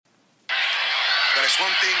But there's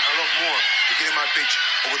one thing I love more than getting my pitch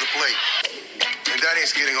over the plate. And that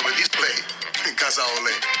is getting over this plate in Casa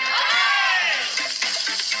Ole.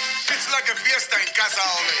 It's like a fiesta in Casa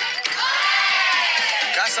Ole.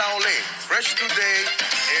 Casa Ole, fresh today,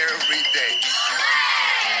 every day.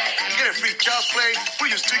 You get a free child's play,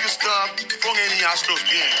 put your sticker stuff from any Astros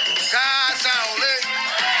game. Casa Ole,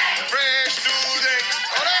 fresh today,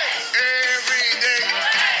 ole, every day.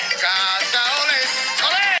 Casa Ole,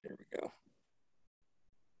 ole. There we go.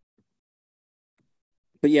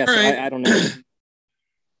 But yes, right. I don't know.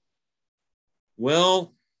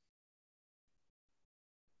 Well,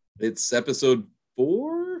 it's episode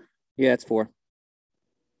 4. Yeah, it's 4.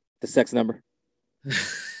 The sex number.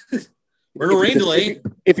 We're in a rain delay.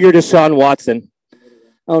 If you're Deshaun Watson.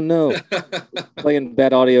 Oh, no. Playing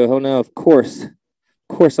bad audio. Oh, no. Of course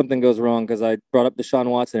something goes wrong because I brought up Deshaun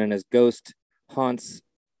Watson and his ghost haunts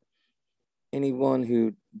anyone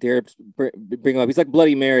who dares bring him up. He's like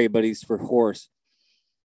Bloody Mary, but he's for horse.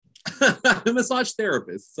 Massage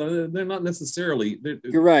therapists. So they're not necessarily.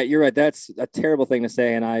 You're right. That's a terrible thing to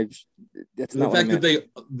say, and that's not the fact what I meant.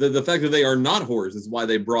 that the fact that they are not whores is why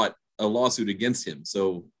they brought a lawsuit against him.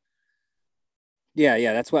 So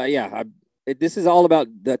yeah, that's why. Yeah, this is all about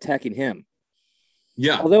attacking him.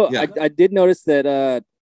 Yeah. Although I did notice that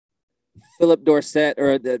Philip Dorsett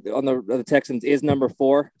on the Texans is number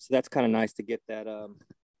 4, so that's kind of nice to get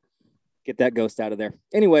that ghost out of there.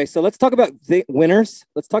 Anyway, so let's talk about the winners.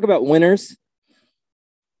 Let's talk about winners.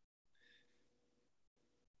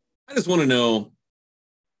 I just want to know,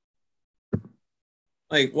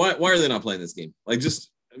 like, why are they not playing this game? Like,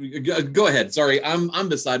 just go ahead. Sorry, I'm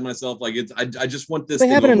beside myself. Like, I just want this. They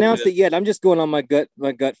haven't announced it yet. I'm just going on my gut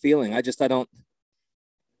feeling. I don't.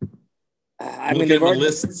 I mean,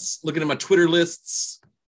 looking at my Twitter lists.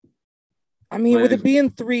 I mean, with it being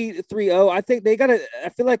 3-0, I think I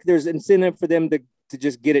feel like there's incentive for them to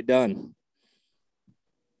just get it done.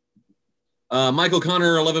 Michael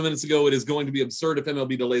Connor, 11 minutes ago, it is going to be absurd if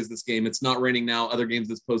MLB delays this game. It's not raining now. Other games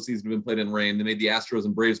this postseason have been played in rain. They made the Astros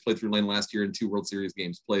and Braves play through rain last year in 2 World Series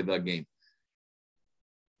games. Play the game.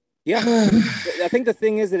 Yeah. I think the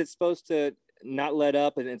thing is that it's supposed to not let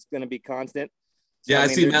up and it's going to be constant. So, yeah, I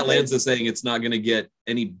see Matt Lanza saying it's not going to get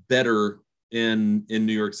any better in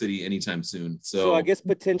New York City anytime soon. So I guess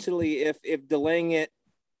potentially if delaying it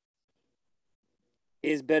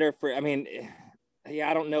is better for, I mean,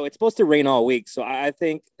 yeah, I don't know. It's supposed to rain all week. So I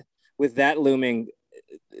think with that looming,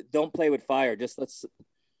 don't play with fire. Just let's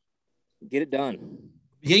get it done.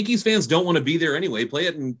 Yankees fans don't want to be there anyway. Play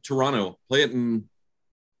it in Toronto. Go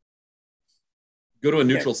to a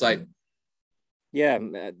neutral site. Yeah.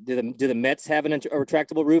 Do the Mets have a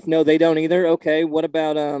retractable roof? No, they don't either. Okay. What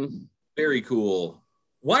about, Very cool.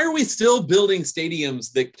 Why are we still building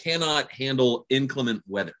stadiums that cannot handle inclement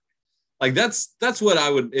weather? Like that's what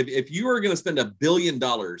I would, if you are going to spend $1 billion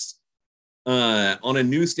on a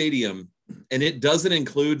new stadium and it doesn't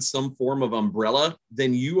include some form of umbrella,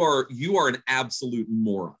 then you are an absolute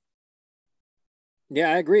moron. Yeah,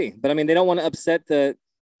 I agree. But I mean, they don't want to upset the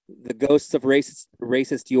ghosts of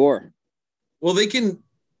racist yore. Well, they can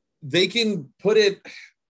put it,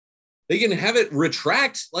 they can have it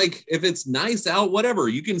retract. Like if it's nice out, whatever,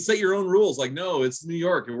 you can set your own rules. Like, no, it's New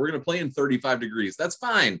York and we're going to play in 35 degrees. That's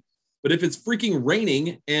fine. But if it's freaking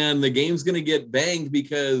raining and the game's going to get banged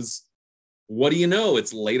because what do you know?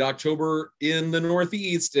 It's late October in the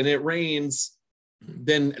Northeast and it rains,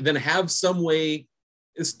 then have some way.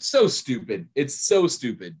 It's so stupid. It's so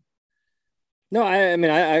stupid. No, I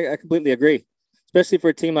mean, I completely agree. Especially for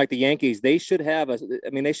a team like the Yankees, they should have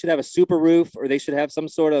a super roof, or they should have some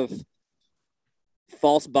sort of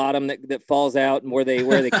false bottom that falls out, and where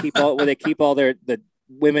they keep all the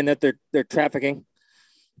women that they're trafficking.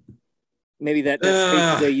 Maybe that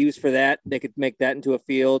space they use for that, they could make that into a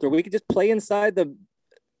field, or we could just play inside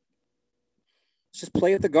just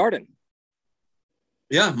play at the Garden.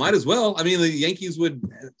 Yeah, might as well. I mean, the Yankees would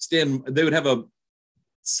have a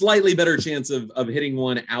slightly better chance of hitting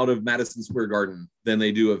one out of Madison Square Garden than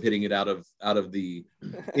they do of hitting it out of the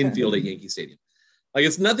infield at Yankee Stadium. Like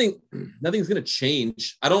it's nothing's going to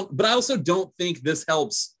change. But I also don't think this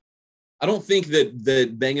helps. I don't think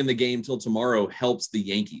that banging the game till tomorrow helps the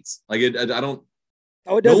Yankees. Like I don't.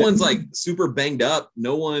 Oh, it doesn't. No one's like super banged up.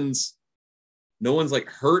 No one's like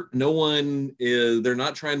hurt. No one is. They're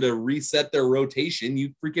not trying to reset their rotation.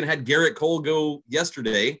 You freaking had Garrett Cole go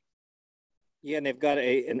yesterday. Yeah, and they've got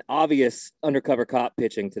an obvious undercover cop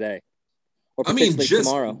pitching today, or just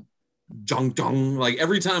tomorrow. Dong. Like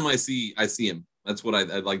every time I see him, that's what I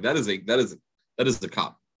like. That is a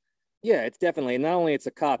cop. Yeah, it's definitely, and not only it's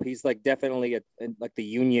a cop, he's like definitely like the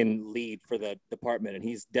union lead for the department, and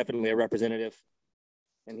he's definitely a representative.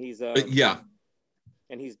 and he's yeah.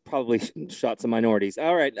 and he's probably shot some minorities.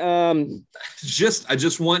 All right. I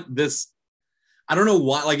just want this. I don't know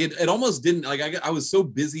why. Like it almost didn't. Like I was so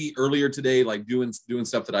busy earlier today, like doing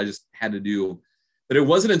stuff that I just had to do. But it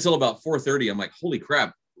wasn't until about 4:30. I'm like, holy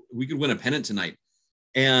crap, we could win a pennant tonight.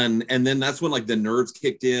 And then that's when like the nerves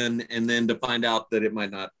kicked in, and then to find out that it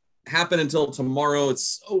might not happen until tomorrow.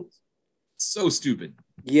 It's so stupid.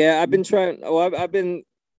 Yeah, I've been trying. Oh, I've been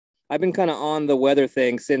kind of on the weather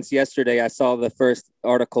thing since yesterday. I saw the first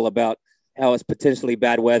article about how it's potentially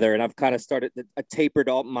bad weather, and I've kind of I tapered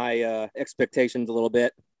all my expectations a little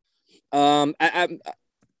bit. I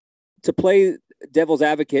to play devil's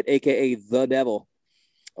advocate, aka the devil.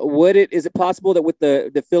 Is it possible that with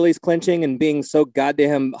the Phillies clinching and being so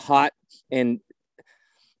goddamn hot and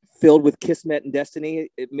filled with kismet and destiny,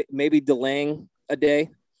 it maybe delaying a day,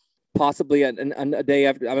 possibly a day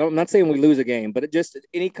after? I'm not saying we lose a game, but it just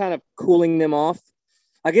any kind of cooling them off.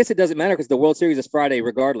 I guess it doesn't matter because the World Series is Friday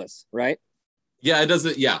regardless, right? Yeah, it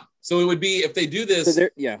doesn't. Yeah. So it would be if they do this.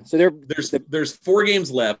 There's 4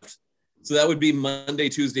 games left. So that would be Monday,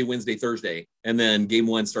 Tuesday, Wednesday, Thursday. And then game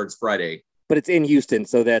 1 starts Friday. But it's in Houston.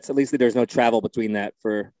 So that's at least there's no travel between that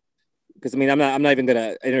because I mean, I'm not even going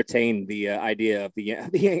to entertain the idea of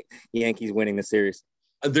the Yankees winning the series.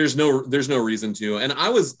 There's no reason to. And I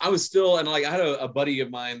was still, and like I had a buddy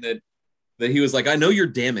of mine that he was like, I know you're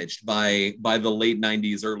damaged by the late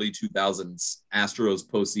 90s, early 2000s Astros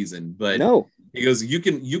postseason, but no, he goes, you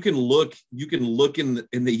can look in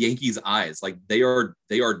the Yankees' eyes, like they are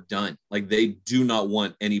done, like they do not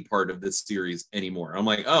want any part of this series anymore. I'm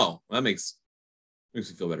like, oh, that makes me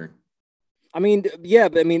feel better. I mean, yeah,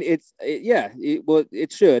 but I mean,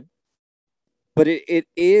 it should, but it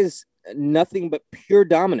is nothing but pure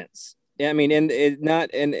dominance. I mean, and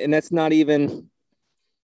that's not even.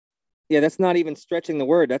 Yeah, that's not even stretching the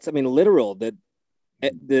word. That's, I mean, literal. That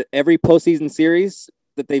every postseason series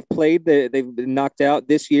that they've played, they've been knocked out.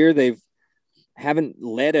 This year, haven't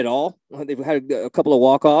led at all. They've had a couple of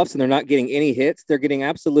walk-offs, and they're not getting any hits. They're getting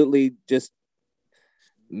absolutely just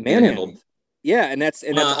manhandled. Yeah, and that's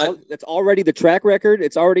already the track record.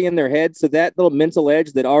 It's already in their head. So that little mental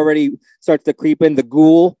edge that already starts to creep in,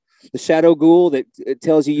 the shadow ghoul that it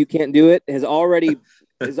tells you can't do it, has already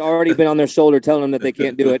been on their shoulder telling them that they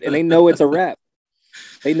can't do it, and they know it's a wrap.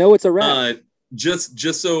 Just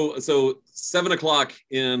so 7:00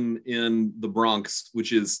 in the Bronx,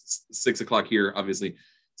 which is 6:00 here, obviously.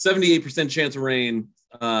 78% chance of rain.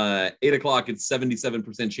 8:00 it's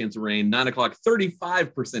 77% chance of rain. 9:00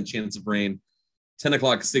 35% chance of rain.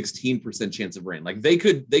 10:00 16% chance of rain. Like they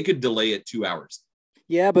could delay it 2 hours.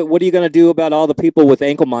 Yeah, but what are you going to do about all the people with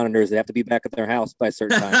ankle monitors that have to be back at their house by a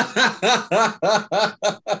certain time?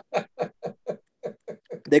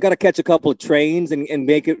 They got to catch a couple of trains and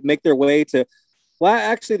make their way to. Well,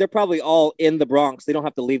 actually, they're probably all in the Bronx. They don't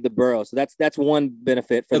have to leave the borough, so that's one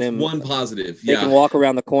benefit for them. One positive. They can walk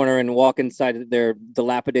around the corner and walk inside their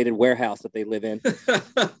dilapidated warehouse that they live in.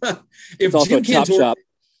 It's also a chop shop.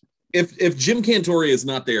 If Jim Cantore is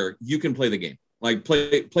not there, you can play the game. Like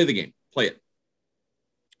play the game. Play it.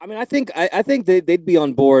 I mean, I think they'd be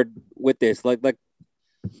on board with this. Like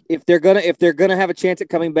if they're gonna have a chance at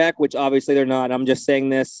coming back, which obviously they're not. I'm just saying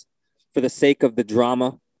this for the sake of the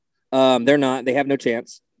drama. They're not. They have no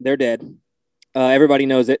chance. They're dead. Everybody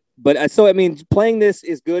knows it. But so I mean, playing this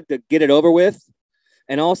is good to get it over with.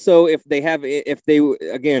 And also, if they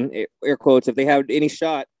again, air quotes, if they have any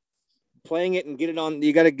shot, playing it and get it on.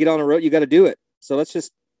 You got to get on the road. You got to do it. So let's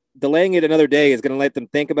just delaying it another day is going to let them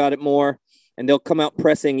think about it more. And they'll come out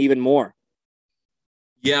pressing even more.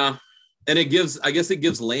 Yeah. And I guess it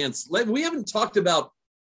gives Lance, we haven't talked about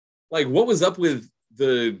like what was up with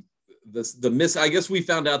the miss. I guess we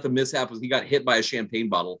found out the mishap was he got hit by a champagne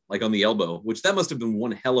bottle, like on the elbow, which that must've been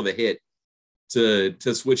one hell of a hit to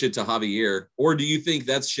switch it to Javier. Or do you think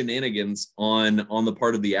that's shenanigans on the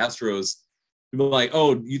part of the Astros? People like,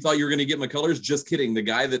 oh, you thought you were going to get McCullers? Just kidding. The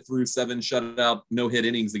guy that threw 7 shutout, no hit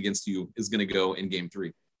innings against you is going to go in game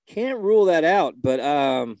 3. Can't rule that out, but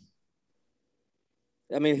I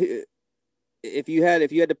mean, if you had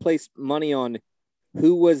to place money on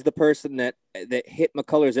who was the person that hit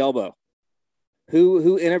McCullers' elbow,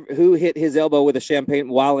 who hit his elbow with a champagne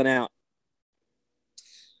while and out?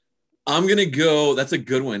 I'm gonna go. That's a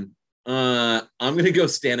good one. I'm gonna go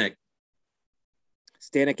Stanek.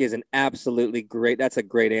 Stanek is an absolutely great. That's a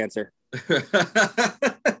great answer.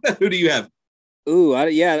 Who do you have? Ooh,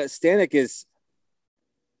 Stanek is.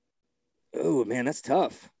 Oh, man, that's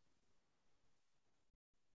tough.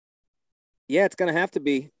 Yeah, it's going to have to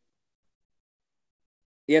be.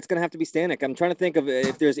 Yeah, it's going to have to be Stanek. I'm trying to think of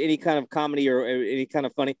if there's any kind of comedy or any kind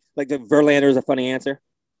of funny. Like the Verlander is a funny answer.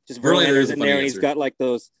 Just Verlander is Verlander's a in funny there, and he's answer. got like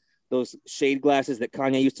those shade glasses that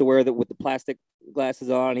Kanye used to wear with the plastic glasses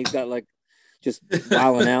on. He's got like just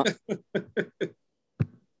wilding out.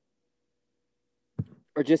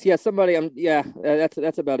 Or just somebody.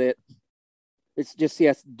 That's about it. It's just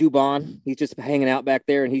Dubon. He's just hanging out back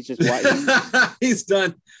there, and he's just he's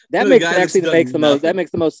done. That makes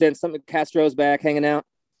the most sense. Something Castro's back hanging out.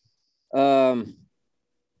 Something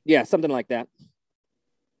like that.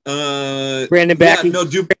 Brandon Backey.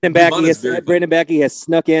 Brandon Backey has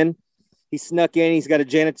snuck in. He snuck in. He's got a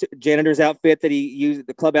janitor's outfit that he used,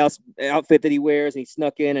 the clubhouse outfit that he wears. And he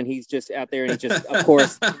snuck in, and he's just out there. And he just, of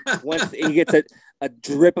course, once he gets a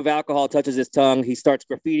drip of alcohol touches his tongue, he starts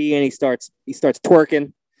graffitiing. He starts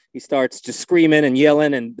twerking. He starts just screaming and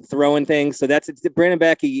yelling and throwing things. So Brandon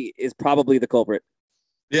Backey is probably the culprit.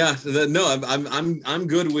 Yeah, I'm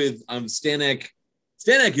good with Stanek.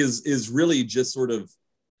 Stanek is really just sort of.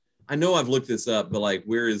 I know I've looked this up, but like,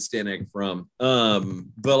 where is Stanek from?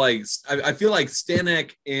 But like, I feel like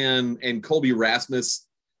Stanek and Colby Rasmus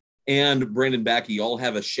and Brandon Backey all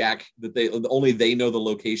have a shack that only they know the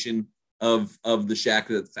location of the shack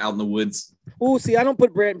that's out in the woods. Oh, see, I don't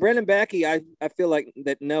put Brandon Backey. I feel like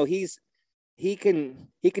that. No, he can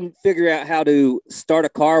figure out how to start a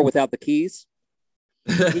car without the keys.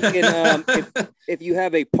 He can, if you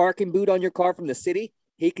have a parking boot on your car from the city,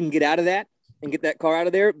 he can get out of that and get that car out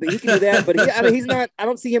of there. But he can do that. But he's not. I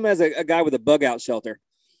don't see him as a guy with a bug out shelter.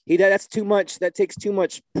 That's too much. That takes too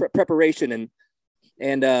much preparation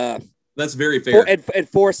and that's very fair. And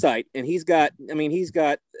foresight. And he's got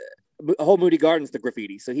a whole Moody Gardens to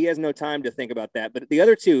graffiti, so he has no time to think about that. But the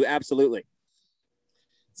other two, absolutely.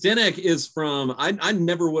 Stanek is from I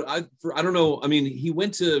don't know. I mean, he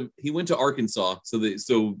went to Arkansas, so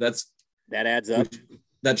that adds up.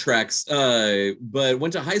 That tracks. But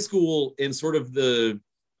went to high school in sort of the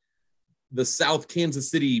South Kansas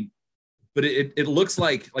City, but it looks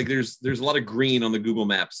like there's a lot of green on the Google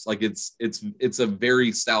Maps. Like it's a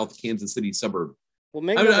very South Kansas City suburb.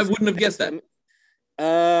 Well, I wouldn't have guessed that.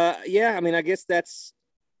 Yeah. I mean, I guess that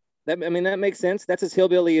makes sense. That's as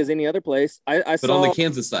hillbilly as any other place. But on the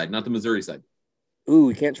Kansas side, not the Missouri side. Ooh,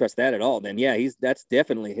 we can't trust that at all. Then, yeah, that's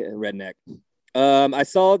definitely a redneck. I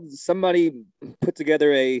saw somebody put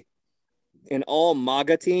together an all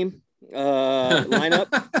MAGA team lineup,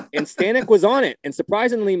 and Stanek was on it, and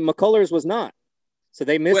surprisingly, McCullers was not. So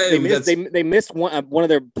they missed one of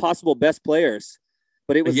their possible best players.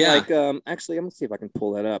 But it was actually, I'm gonna see if I can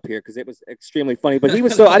pull that up here because it was extremely funny. But he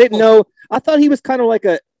was I didn't know. I thought he was kind of like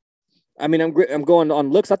I'm going on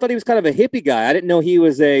looks. I thought he was kind of a hippie guy. I didn't know he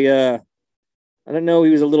was I didn't know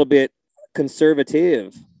he was a little bit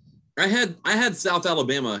conservative. I had South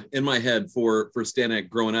Alabama in my head for Stanek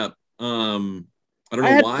growing up. I don't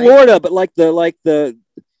know why. Florida, but like the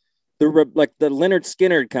Leonard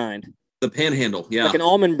Skinner kind. The Panhandle, yeah, like an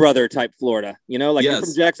Allman Brother type Florida. You're from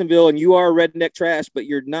Jacksonville and you are redneck trash, but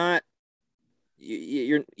you're not.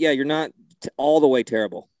 You're not all the way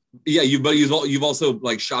terrible. Yeah, you've also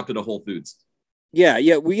like shopped at a Whole Foods. Yeah,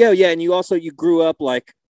 and you grew up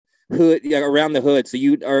like hood, around the hood, so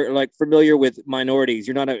you are like familiar with minorities.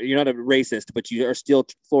 You're not a racist, but you are still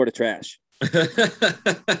Florida trash.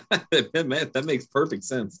 That makes perfect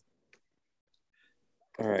sense.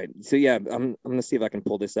 All right, so yeah, I'm gonna see if I can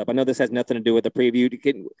pull this up. I know this has nothing to do with the preview.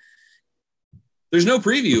 There's no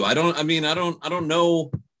preview. I don't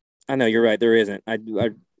know. I know you're right. There isn't.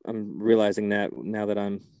 I'm realizing that now that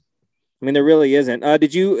there really isn't.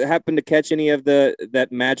 Did you happen to catch any of that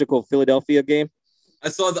magical Philadelphia game? I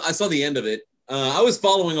saw the end of it. I was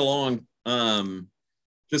following along,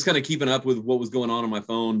 just kind of keeping up with what was going on my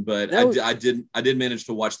phone, but I did manage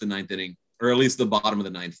to watch the ninth inning, or at least the bottom of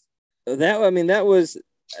the ninth. That was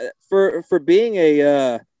for being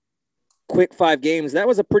a quick 5 games. That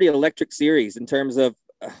was a pretty electric series in terms of,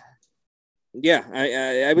 I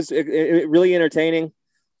was really entertaining.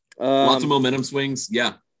 Lots of momentum swings.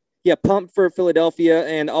 Yeah, pumped for Philadelphia,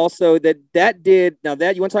 and also that did. Now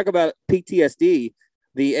that you want to talk about PTSD,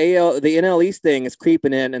 the NL East thing is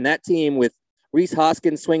creeping in, and that team with Rhys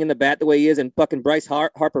Hoskins swinging the bat the way he is, and fucking Bryce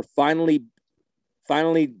Harper finally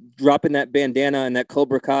dropping that bandana and that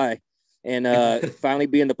Cobra Kai, and finally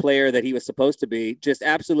being the player that he was supposed to be. Just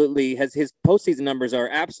absolutely his postseason numbers are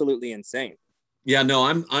absolutely insane. Yeah, no,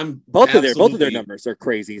 I'm both of their numbers are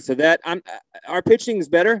crazy. So that our pitching is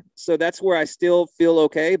better. So that's where I still feel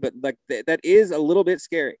okay, but like that is a little bit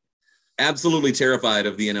scary. Absolutely terrified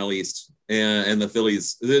of the NL East and the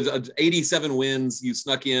Phillies. 87 wins. You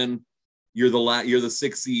snuck in. You're the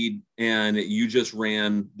 6th seed, and you just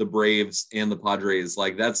ran the Braves and the Padres.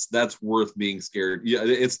 Like that's worth being scared. Yeah,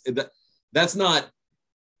 that's not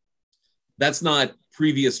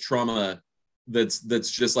previous trauma that's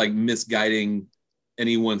just like misguiding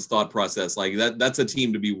anyone's thought process. Like that's a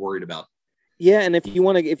team to be worried about. Yeah, and if you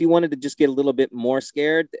wanted to just get a little bit more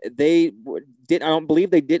scared, I don't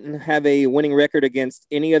believe they didn't have a winning record against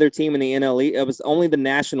any other team in the NLE. It was only the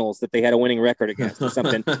Nationals that they had a winning record against, or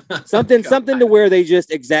something, something to where they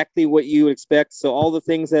just exactly what you would expect. So all the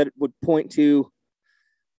things that would point to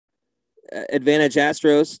advantage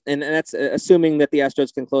Astros, and that's assuming that the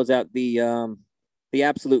Astros can close out the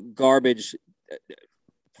absolute garbage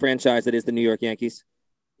franchise that is the New York Yankees.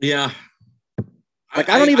 Yeah. Like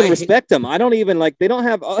I don't even respect them. I don't even like. They don't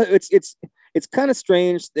have. It's kind of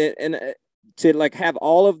strange that to like have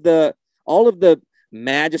all of the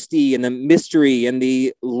majesty and the mystery and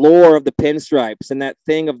the lore of the Pinstripes and that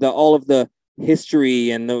thing of all of the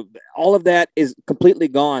history and all of that is completely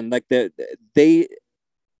gone. Like it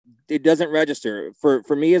doesn't register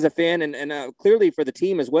for me as a fan and clearly for the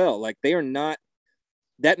team as well. Like they are not.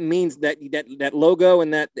 That means that logo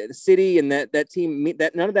and that city and that team,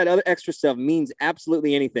 that none of that other extra stuff means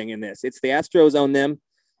absolutely anything in this. It's the Astros own them,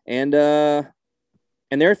 and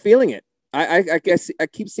they're feeling it. I guess I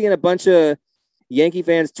keep seeing a bunch of Yankee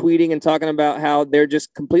fans tweeting and talking about how they're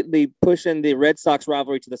just completely pushing the Red Sox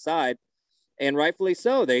rivalry to the side, and rightfully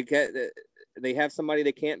so. They have somebody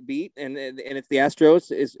they can't beat, and it's the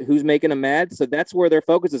Astros is who's making them mad. So that's where their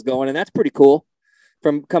focus is going, and that's pretty cool.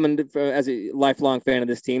 From coming as a lifelong fan of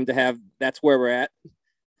this team to have, that's where we're at,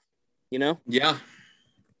 you know? Yeah.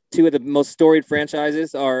 Two of the most storied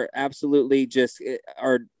franchises are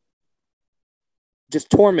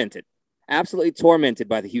tormented, absolutely tormented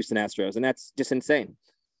by the Houston Astros. And that's just insane.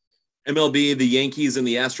 MLB, the Yankees and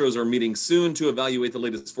the Astros are meeting soon to evaluate the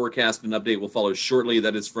latest forecast. An update will follow shortly.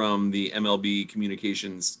 That is from the MLB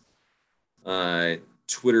Communications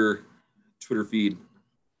Twitter feed.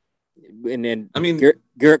 And then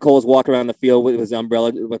Garrett Cole's walking around the field with his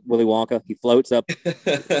umbrella with Willy Wonka. He floats up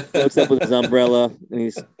with his umbrella, and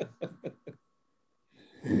he's.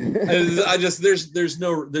 There's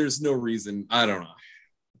no reason. I don't know.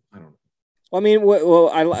 Well,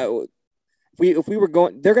 I mean, if we were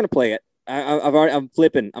going, they're going to play it. I'm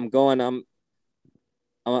flipping. I'm going.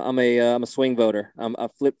 I'm a swing voter. I'm a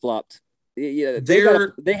flip flopped. Yeah,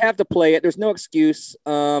 they have to play it. There's no excuse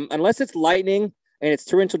unless it's lightning. And it's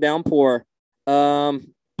torrential downpour.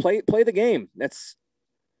 Play the game. That's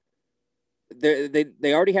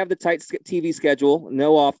they already have the tight TV schedule.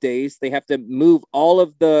 No off days. They have to move all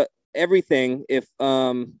of everything. If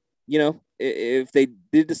if they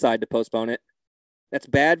did decide to postpone it, that's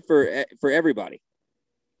bad for everybody.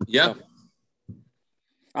 Yeah. So,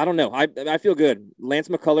 I don't know. I feel good. Lance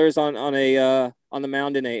McCullers on the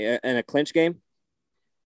mound in a clinch game.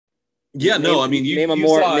 Yeah. No. I mean,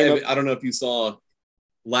 I don't know if you saw.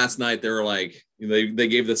 Last night, they were like, they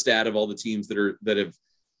gave the stat of all the teams that have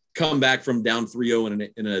come back from down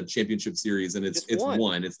 3-0 in a championship series, and it's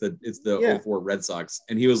one. It's the 04 Red Sox,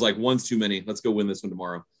 and he was like, one's too many. Let's go win this one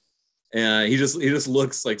tomorrow. And he just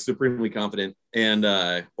looks like supremely confident. And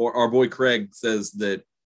our boy Craig says that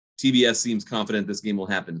TBS seems confident this game will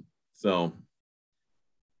happen. So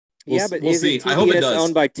we'll see. I hope it does.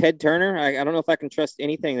 Owned by Ted Turner. I don't know if I can trust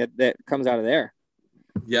anything that comes out of there.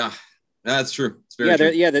 Yeah. That's true. It's very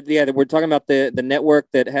true. We're talking about the network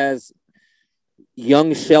that has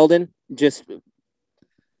young Sheldon, just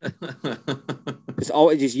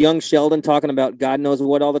always just young Sheldon talking about God knows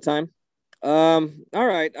what all the time. All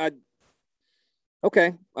right.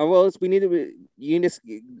 Okay. Well, you need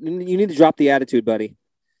to drop the attitude, buddy.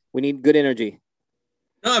 We need good energy.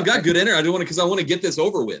 No, I've got good energy. I want to get this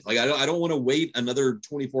over with. Like I don't want to wait another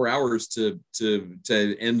 24 hours to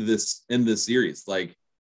end this series. Like.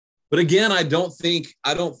 But again, I don't think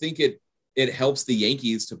it helps the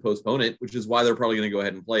Yankees to postpone it, which is why they're probably going to go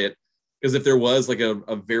ahead and play it. Because if there was like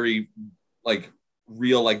a very like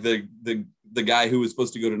real like the guy who was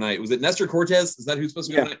supposed to go tonight, was it Nestor Cortez? Is that who's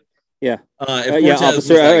supposed to go tonight? Yeah.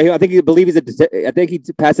 Officer. I think I think he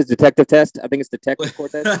passed his detective test. I think it's Detective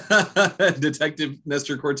Cortez. Detective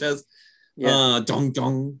Nestor Cortez. Yeah.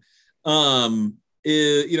 Dong.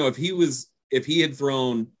 If he had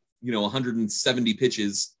thrown 170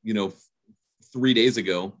 pitches, 3 days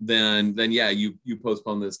ago, then yeah, you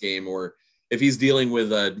postpone this game. Or if he's dealing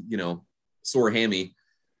with a, sore hammy,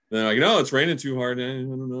 then like, no, it's raining too hard. I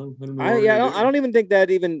don't know. I don't even think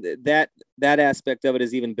that aspect of it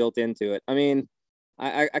is even built into it. I mean,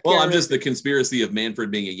 I can't. Well, I'm just the conspiracy of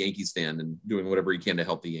Manfred being a Yankees fan and doing whatever he can to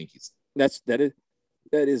help the Yankees. That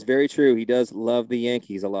is very true. He does love the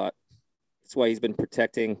Yankees a lot. That's why he's been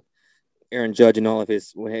protecting Aaron Judge and all of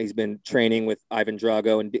when he's been training with Ivan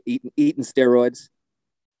Drago and eating steroids.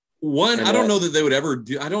 I don't know that they would ever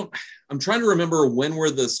do. I'm trying to remember when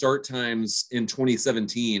were the start times in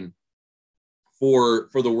 2017 for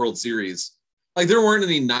the World Series. Like there weren't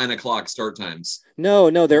any 9 o'clock start times. No,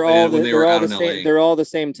 they're all the same. LA. They're all the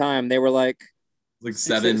same time. They were like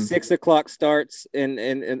 7 6 o'clock starts in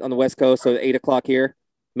on the West Coast, so 8 o'clock here.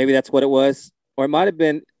 Maybe that's what it was, or it might have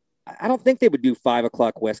been. I don't think they would do 5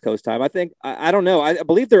 o'clock West Coast time. I don't know. I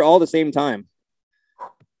believe they're all the same time.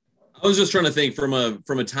 I was just trying to think from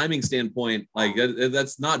a timing standpoint, like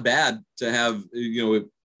that's not bad to have.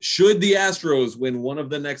 Should the Astros win one of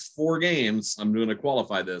the next 4 games, I'm going to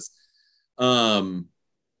qualify this.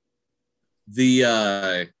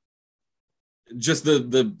 Just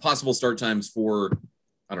the possible start times for,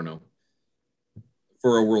 I don't know,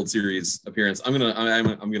 for a World Series appearance. I'm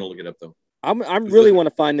gonna look it up though. I really want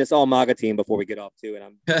to find this all MAGA team before we get off too,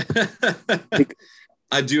 and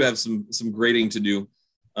I do have some grading to do.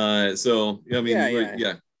 So I mean,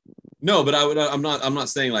 yeah. No, but I'm not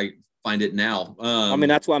saying like find it now.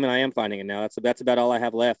 That's why I am finding it now. That's about all I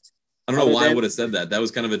have left. I don't know why I would have said that. That was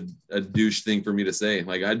kind of a douche thing for me to say.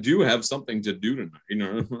 Like, I do have something to do tonight,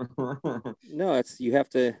 No, you have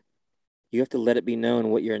to let it be known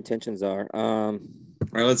what your intentions are. All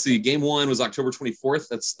right, let's see. Game 1 was October 24th.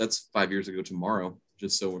 That's 5 years ago tomorrow.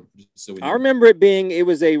 Just so we know. I remember it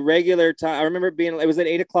was a regular time. I remember it was an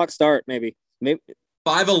 8 o'clock start, maybe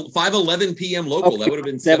 5:11 p.m. local. Okay. That would have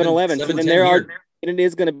been 7:11. So then and it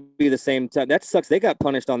is going to be the same time. That sucks. They got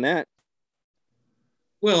punished on that.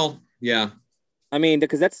 Well, yeah. I mean,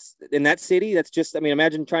 because that's in that city. That's just.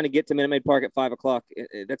 Imagine trying to get to Minute Maid Park at 5 o'clock.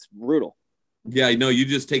 That's brutal. Yeah, I know. You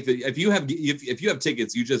just take if you have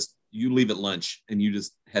tickets, you leave at lunch and you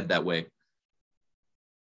just head that way.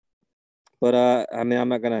 But I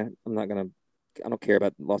don't care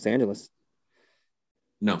about Los Angeles.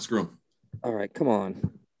 No, screw them. All right, come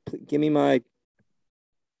on. Please, give me my.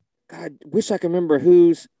 God, wish I could remember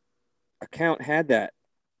whose account had that.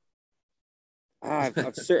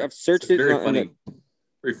 I've searched it.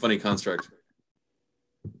 Very funny construct.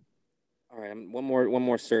 All right, one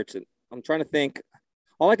more search. I'm trying to think.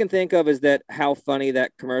 All I can think of is that how funny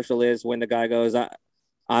that commercial is when the guy goes,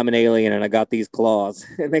 "I'm an alien and I got these claws."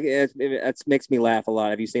 It makes me laugh a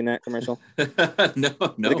lot. Have you seen that commercial? No.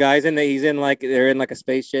 The guy's they're in like a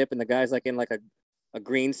spaceship, and the guy's like in like a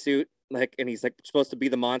green suit, like, and he's like supposed to be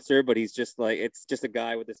the monster, but he's just like, it's just a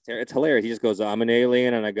guy with this terror. It's hilarious. He just goes, "I'm an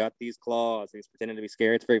alien and I got these claws." And he's pretending to be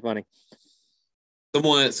scared. It's very funny.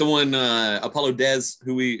 Someone, Apollo Dez,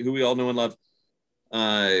 who we all know and love,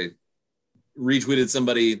 retweeted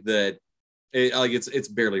somebody that it's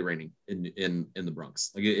barely raining in the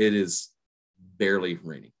Bronx. Like it is barely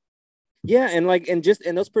raining. Yeah, and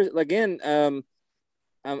those again. I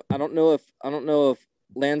don't know if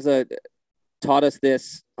Lanza taught us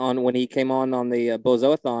this on when he came on the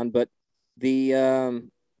Bozoathon, but a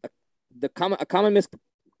common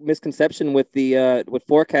misconception with with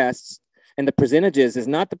forecasts and the percentages is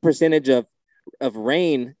not the percentage of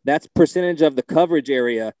rain. That's percentage of the coverage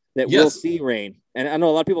area that will see rain. And I know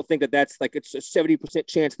a lot of people think that that's like it's a 70%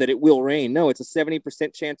 chance that it will rain. No, it's a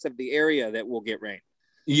 70% chance of the area that will get rain.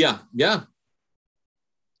 Yeah. I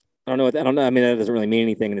don't know. That doesn't really mean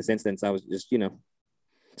anything in this instance. I was just,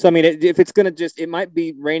 So, if it's going to it might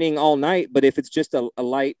be raining all night, but if it's just a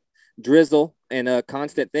light drizzle and a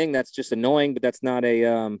constant thing, that's just annoying, but that's not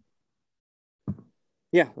a,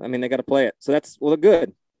 they got to play it. So they're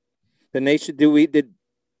good. Then they should, do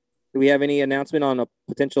we have any announcement on a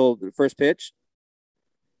potential first pitch?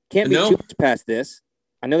 Can't be too much past this.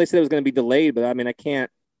 I know they said it was going to be delayed, but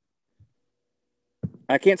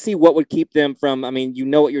I can't see what would keep them from,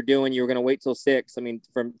 what you're doing. You're going to wait till 6.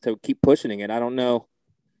 To keep pushing it. I don't know.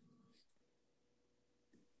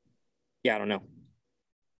 Yeah, I don't know.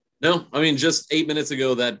 No, just 8 minutes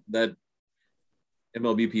ago that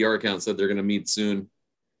MLB PR account said they're going to meet soon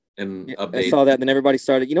and update. I saw that, and then everybody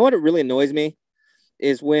started. You know what? It really annoys me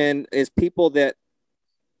is people that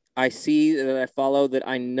I see that I follow that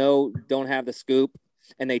I know don't have the scoop,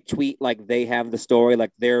 and they tweet like they have the story,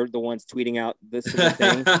 like they're the ones tweeting out this is the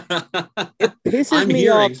thing. It pisses me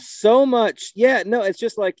off so much. Yeah, no, it's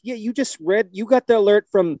just like, you just you got the alert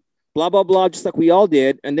from blah, blah, blah, just like we all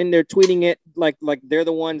did. And then they're tweeting it like they're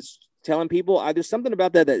the ones telling people. There's something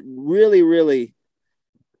about that really, really,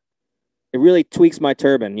 it really tweaks my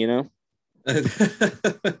turban,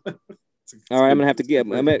 All right, I might have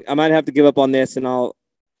to give up on this, and I'll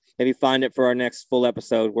maybe find it for our next full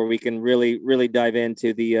episode where we can really, really dive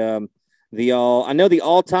into I know the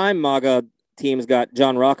all-time MAGA team's got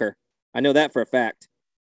John Rocker. I know that for a fact.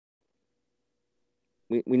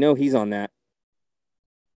 We know he's on that.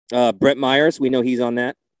 Brett Myers, we know he's on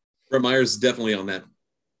that. Brett Myers is definitely on that.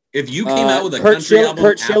 If you came out with a Kurt country album,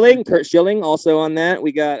 Kurt Schilling also on that.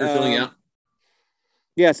 We got Kurt Schilling, yeah.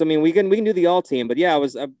 Yes, I mean we can do the all team, but yeah,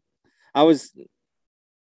 I was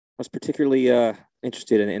particularly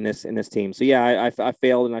interested in this team. So yeah, I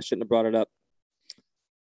failed and I shouldn't have brought it up.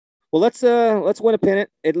 Well, let's win a pennant.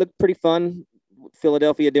 It looked pretty fun.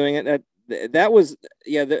 Philadelphia doing it. That was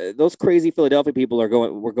those crazy Philadelphia people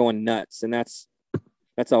were going nuts, and that's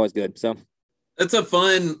always good. So it's a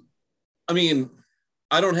fun. I mean,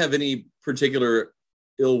 I don't have any particular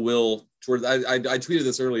ill will towards. I tweeted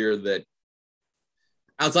this earlier that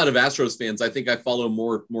outside of Astros fans, I think I follow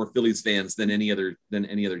more Phillies fans than any other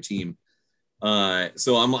team.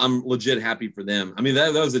 So I'm legit happy for them. I mean,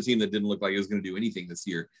 that was a team that didn't look like it was going to do anything this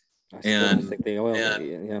year. And I think they will. Yeah.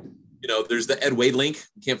 You know, there's the Ed Wade link.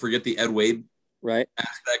 You can't forget the Ed Wade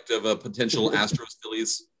aspect of a potential Astros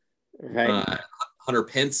Phillies. Right. Hunter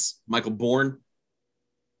Pence, Michael Bourne.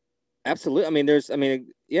 Absolutely. I mean, there's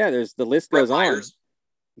the list goes on.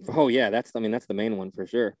 Oh yeah, that's the main one for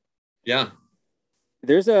sure. Yeah.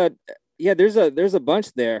 There's a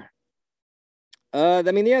bunch there. I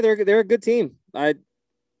mean, yeah, they're a good team.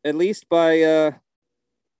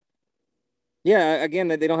 Again,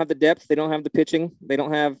 they don't have the depth, they don't have the pitching,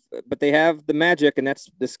 but they have the magic, and that's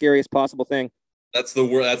the scariest possible thing. That's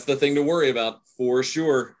the thing to worry about for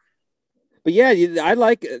sure. But yeah, I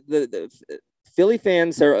like the Philly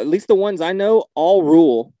fans, or at least the ones I know, all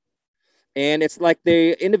rule. And it's like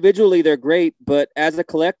individually they're great, but as a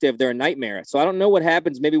collective, they're a nightmare. So I don't know what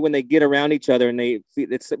happens maybe when they get around each other and it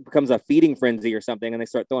becomes a feeding frenzy or something, and they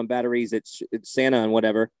start throwing batteries at Santa and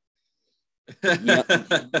whatever.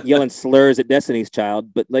 Yelling slurs at Destiny's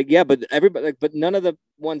Child, but everybody, but none of the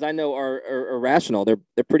ones I know are irrational. They're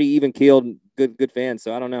pretty even keeled, good fans.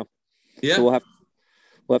 So I don't know. Yeah, so we'll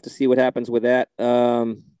have to see what happens with that.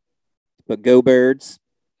 But go Birds!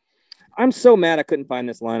 I'm so mad I couldn't find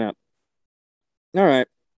this lineup. All right.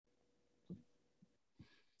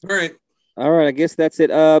 I guess that's it.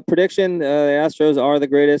 Prediction: the Astros are the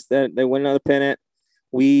greatest. That they win another pennant.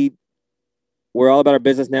 We're all about our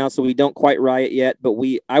business now, so we don't quite riot yet, but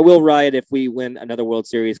I will riot if we win another World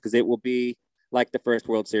Series, because it will be like the first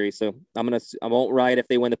World Series. So I won't riot if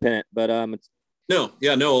they win the pennant, but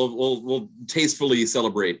we'll tastefully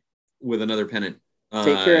celebrate with another pennant.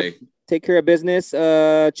 Take care of business.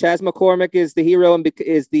 Chas McCormick is the hero and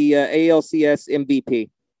is the ALCS MVP.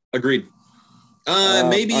 Agreed.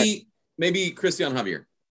 Maybe Christian Javier.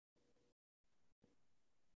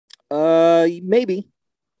 Maybe.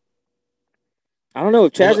 I don't know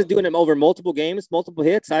if Chas is doing it over multiple games, multiple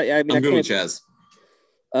hits. I'm good with Chas.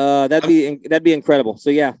 That'd be incredible. So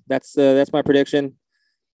yeah, that's my prediction.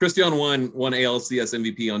 Christian won ALCS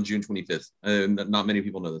MVP on June 25th. Not many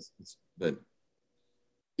people know this, but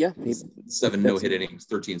yeah, 7 no-hit innings,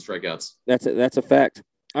 13 strikeouts. That's a fact.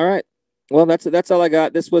 All right. Well, that's all I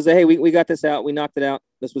got. This was we got this out. We knocked it out.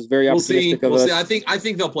 This was very optimistic of us. We'll see. I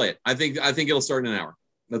think they'll play it. I think it'll start in an hour.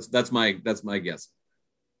 That's my guess.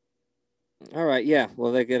 All right. Yeah.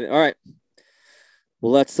 Well, they get it. All right.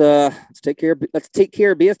 Well, let's take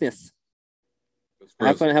care of business.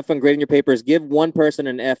 Have fun grading your papers. Give one person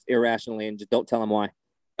an F irrationally, and just don't tell them why.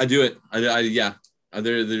 I do it. Yeah.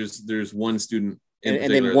 There's one student,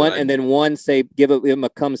 and then one say give him a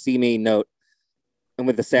come see me note, and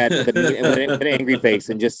with an angry face,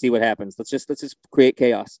 and just see what happens. Let's just create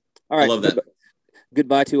chaos. All right. I love that.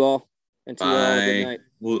 Goodbye to all. And to Bye. all. Good night.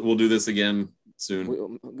 We'll do this again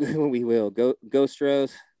soon. We will. Go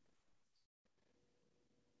Stros.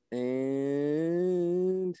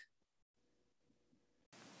 And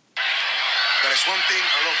there's one thing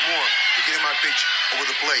I love more than getting my pitch over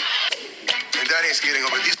the plate, and that is getting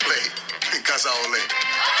over this plate in Casa Ole.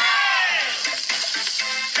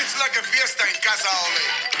 It's like a fiesta in Casa Ole.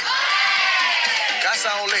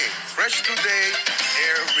 Casa Ole, fresh today,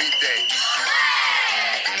 every day.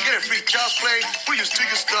 Get a free child's play. We just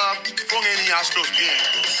take your stuff from any Astros game.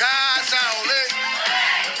 Casa Ole.